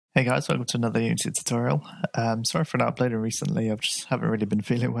Hey guys, welcome to another Unity tutorial. Sorry for not uploading recently, I just haven't really been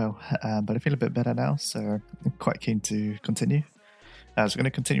feeling well, but I feel a bit better now, so I'm quite keen to continue. So we're going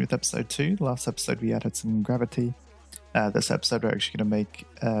to continue with episode 2. The last episode we added some gravity. This episode we're actually going to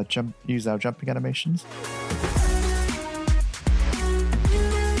make use our jumping animations.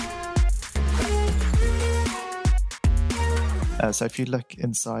 So if you look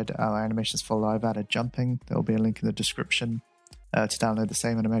inside our animations folder, I've added jumping. There will be a link in the description to download the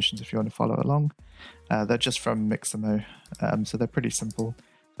same animations if you want to follow along. They're just from Mixamo, so they're pretty simple.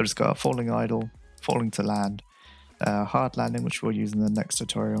 We've just got a falling idle, falling to land, hard landing, which we'll use in the next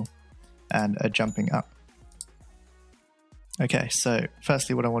tutorial, and a jumping up. Okay, so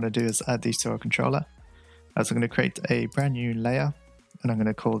firstly what I want to do is add these to our controller. So I'm going to create a brand new layer, and I'm going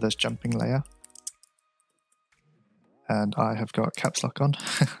to call this jumping layer. And I have got caps lock on.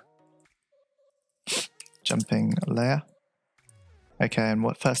 Jumping layer. Okay, and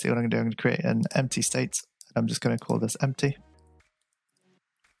firstly what I'm going to do, I'm going to create an empty state. I'm just going to call this empty.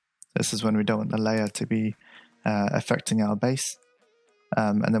 This is when we don't want the layer to be affecting our base.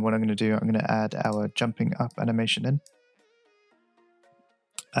 And then what I'm going to do, I'm going to add our jumping up animation in.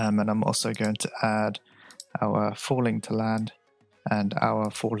 And I'm also going to add our falling to land and our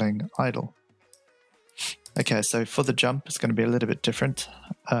falling idle. Okay, so for the jump, it's going to be a little bit different.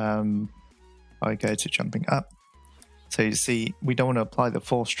 I go to jumping up. So you see, we don't want to apply the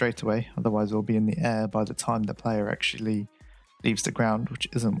fall straight away, otherwise we'll be in the air by the time the player actually leaves the ground, which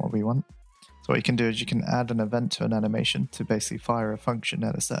isn't what we want. So what you can do is you can add an event to an animation to basically fire a function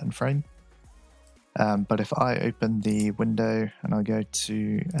at a certain frame. But if I open the window and I go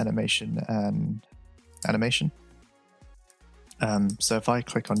to animation and animation, so if I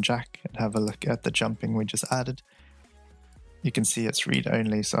click on Jack and have a look at the jumping we just added, you can see it's read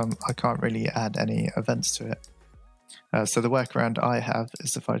only, so I can't really add any events to it. So the workaround I have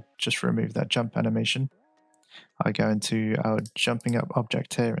is if I just remove that jump animation, I go into our jumping up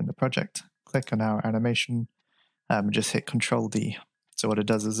object here in the project, click on our animation, and just hit Control D. So what it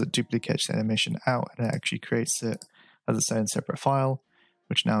does is it duplicates the animation out and it actually creates it as its own separate file,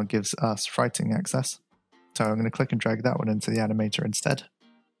 which now gives us writing access. So I'm going to click and drag that one into the animator instead.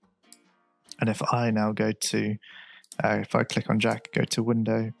 And if I now go to, if I click on Jack, go to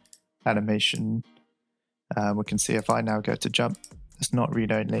Window, Animation, we can see if I now go to jump, it's not read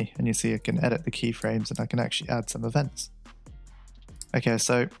only, and you see I can edit the keyframes and I can actually add some events. Okay,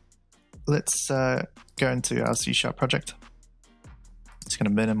 so let's go into our C# project. It's going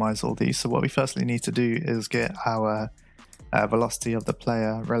to minimize all these. So what we firstly need to do is get our velocity of the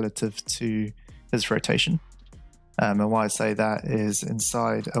player relative to his rotation. And why I say that is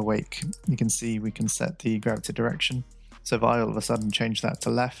inside awake, you can see we can set the gravity direction. So if I all of a sudden change that to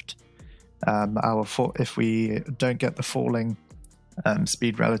left, if we don't get the falling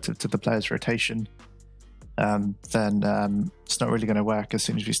speed relative to the player's rotation, then it's not really going to work as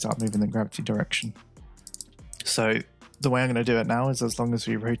soon as we start moving the gravity direction. So the way I'm going to do it now is as long as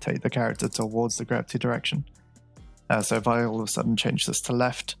we rotate the character towards the gravity direction. So if I all of a sudden change this to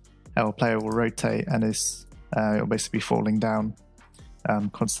left, our player will rotate and it'll basically be falling down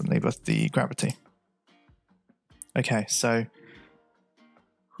constantly with the gravity. Okay, so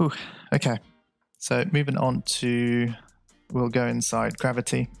moving on to, we'll go inside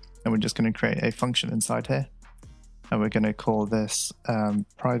gravity and we're just going to create a function inside here, and we're going to call this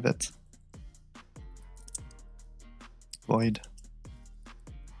private void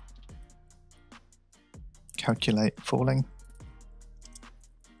calculate falling.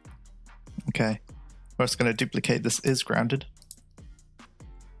 Okay, we're just going to duplicate this is grounded,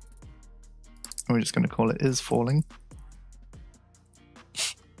 and we're just going to call it is falling.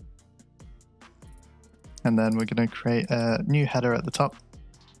 And then we're going to create a new header at the top.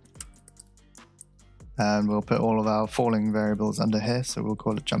 And we'll put all of our falling variables under here. So we'll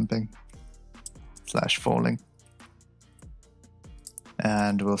call it jumping / falling.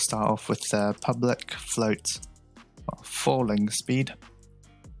 And we'll start off with the public float of falling speed.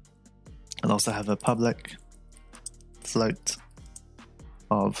 We'll also have a public float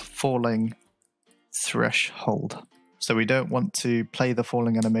of falling threshold. So we don't want to play the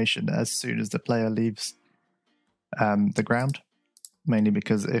falling animation as soon as the player leaves the ground, mainly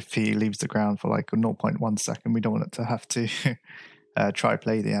because if he leaves the ground for like 0.1 second, we don't want it to have to try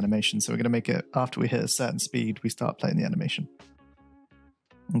play the animation. So we're going to make it after we hit a certain speed, we start playing the animation.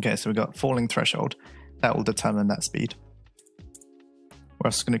 Okay, so we've got falling threshold. That will determine that speed. We're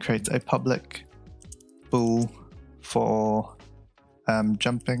also going to create a public bool for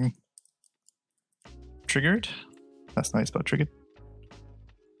jumping triggered. That's nice about triggered.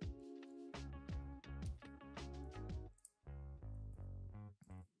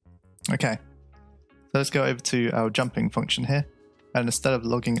 Okay, so let's go over to our jumping function here. And instead of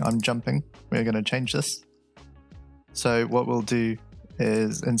logging I'm jumping, we're going to change this. So what we'll do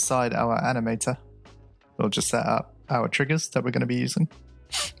is inside our animator, we'll just set up our triggers that we're going to be using.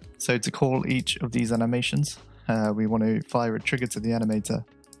 So to call each of these animations, we want to fire a trigger to the animator,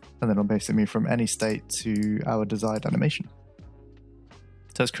 and then it'll basically move from any state to our desired animation.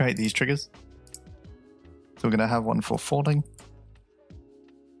 So let's create these triggers. So we're going to have one for falling.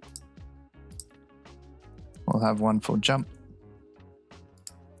 We'll have one for jump.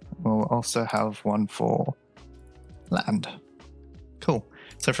 We'll also have one for land. Cool.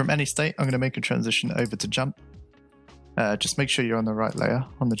 So from any state, I'm going to make a transition over to jump. Just make sure you're on the right layer,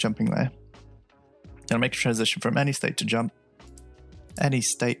 on the jumping layer. I'll make a transition from any state to jump, any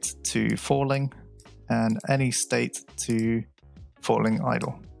state to falling, and any state to falling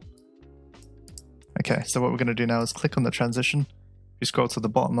idle. Okay, so what we're going to do now is click on the transition. If you scroll to the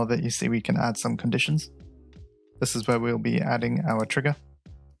bottom of it, you see we can add some conditions. This is where we'll be adding our trigger.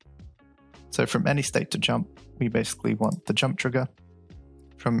 So from any state to jump, we basically want the jump trigger.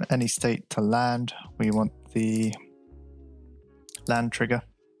 From any state to land, we want the land trigger.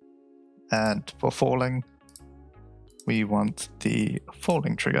 And for falling, we want the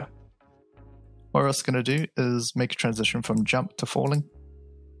falling trigger. What we're also going to do is make a transition from jump to falling,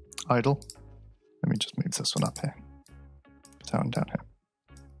 idle. Let me just move this one up here, down here.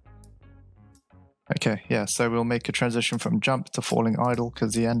 Okay, yeah, so we'll make a transition from jump to falling idle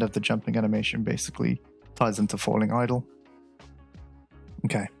because the end of the jumping animation basically ties into falling idle.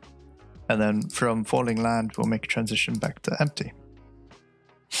 Okay, and then from falling land, we'll make a transition back to empty.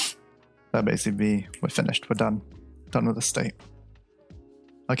 That'll basically be, we're finished, we're done with the state.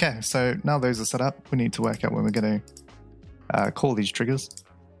 Okay, so now those are set up, we need to work out when we're going to call these triggers.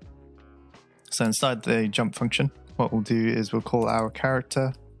 So inside the jump function, what we'll do is we'll call our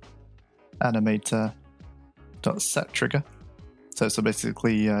character animator.setTrigger. So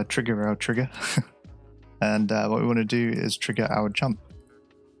basically trigger our trigger. And what we want to do is trigger our jump.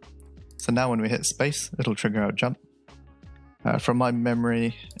 So now when we hit space, it'll trigger our jump. From my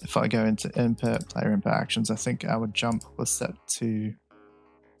memory, if I go into input, player input actions, I think our jump was set to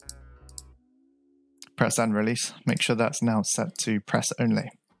press and release. Make sure that's now set to press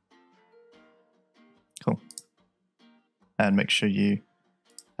only. Cool. And make sure you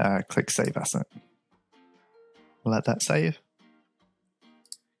click save asset. Let that save.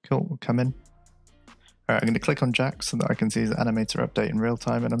 Cool, we'll come in. All right, I'm going to click on Jack so that I can see the animator update in real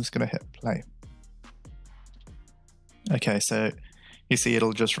time, and I'm just going to hit play. Okay, so you see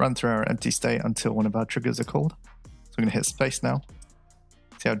it'll just run through our empty state until one of our triggers are called. So I'm going to hit space now.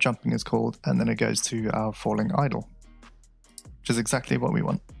 See how jumping is called, and then it goes to our falling idle, which is exactly what we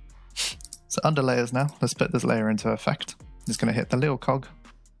want. So under layers now, let's put this layer into effect. I'm just going to hit the little cog,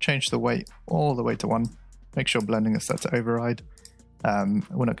 change the weight all the way to 1. Make sure blending is set to override.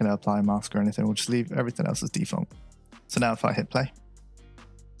 We're not going to apply a mask or anything, we'll just leave everything else as default. So now if I hit play,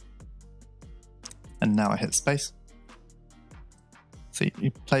 and now I hit space, so he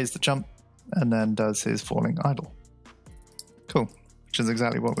plays the jump and then does his falling idle. Cool, which is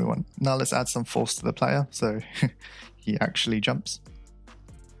exactly what we want. Now let's add some force to the player so he actually jumps.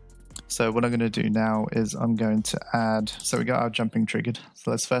 So what I'm going to do now is I'm going to add, so we got our jumping triggered.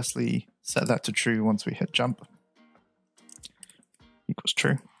 So let's firstly set that to true once we hit jump. Equals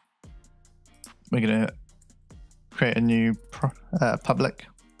true. We're going to create a new public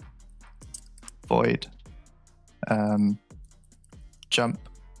void jump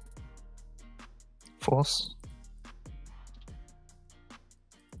force.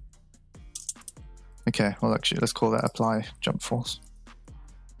 Okay, well actually let's call that apply jump force.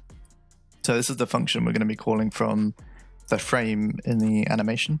 So this is the function we're going to be calling from the frame in the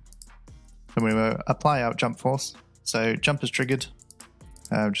animation. And we will apply our jump force. So jump is triggered.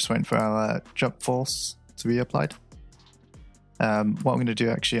 Just waiting for our jump force to be applied. What I'm going to do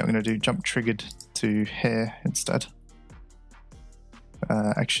actually, I'm going to do jump triggered to here instead.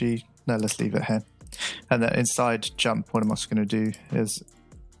 Actually, no, let's leave it here. And then inside jump, what I'm also going to do is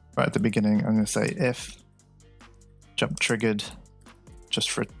right at the beginning, I'm going to say if jump triggered,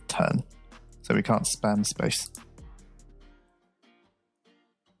 just return. So we can't spam space.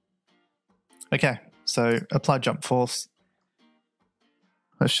 Okay, so apply jump force.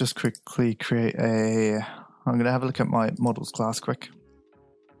 Let's just quickly create a, I'm going to have a look at my models class quick.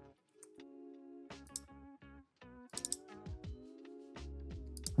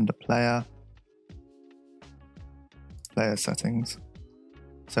 Under player settings.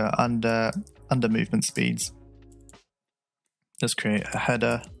 So under movement speeds, let's create a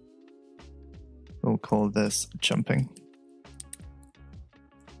header. We'll call this jumping.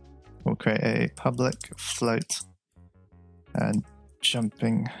 we'll create a public float and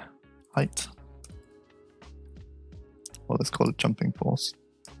jumping height. Or let's call it jumping force.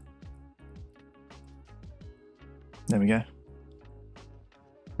 There we go.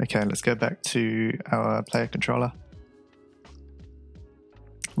 Okay, let's go back to our player controller.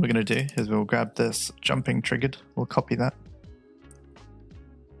 What we're going to do is we'll grab this jumping triggered, we'll copy that.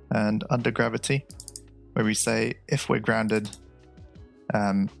 And under gravity, where we say if we're grounded,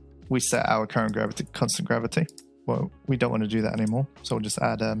 we set our current gravity to constant gravity. Well, we don't want to do that anymore, so we'll just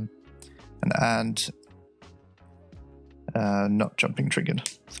add an not jumping triggered.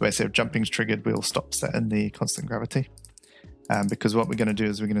 So basically if jumping's triggered, we'll stop setting the constant gravity. Because what we're going to do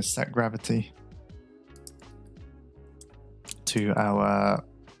is we're going to set gravity to our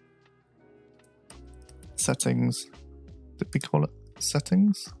settings. Did we call it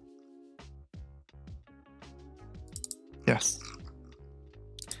settings? Yes.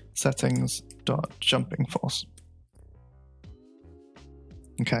 Settings dot jumping force.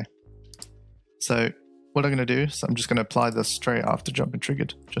 Okay. So what I'm going to do is I'm just going to apply this straight after jumping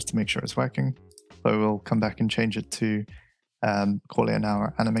triggered just to make sure it's working. But we'll come back and change it to call it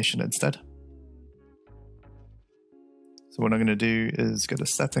our animation instead. So what I'm going to do is go to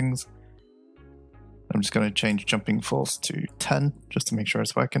settings. I'm just going to change jumping force to 10 just to make sure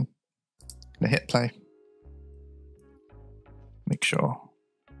it's working. I'm going to hit play. Make sure.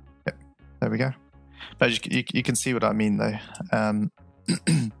 Yep, there we go. But you can see what I mean though.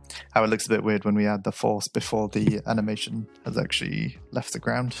 How it looks a bit weird when we add the force before the animation has actually left the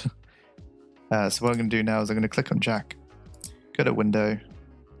ground. So what I'm going to do now is I'm going to click on Jack, go to Window,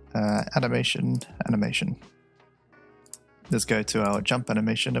 Animation. Let's go to our jump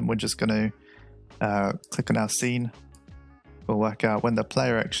animation and we're just going to click on our scene. We'll work out when the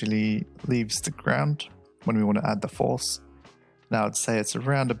player actually leaves the ground, when we want to add the force. Now I'd say it's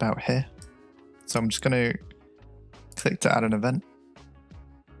around about here. So I'm just going to click to add an event.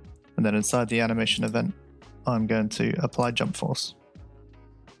 And then inside the animation event, I'm going to apply jump force.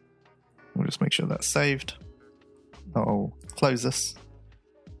 We'll just make sure that's saved. I'll close this.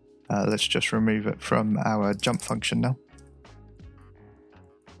 Let's just remove it from our jump function now.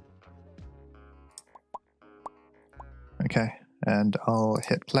 Okay, and I'll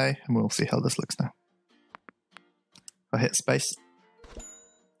hit play and we'll see how this looks now. I'll hit space.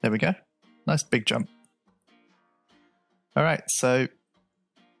 There we go. Nice big jump. All right, so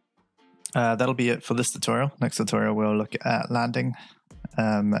that'll be it for this tutorial. Next tutorial, we'll look at landing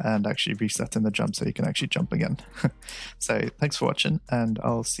and actually resetting the jump so you can actually jump again. So thanks for watching and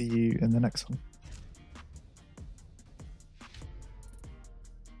I'll see you in the next one.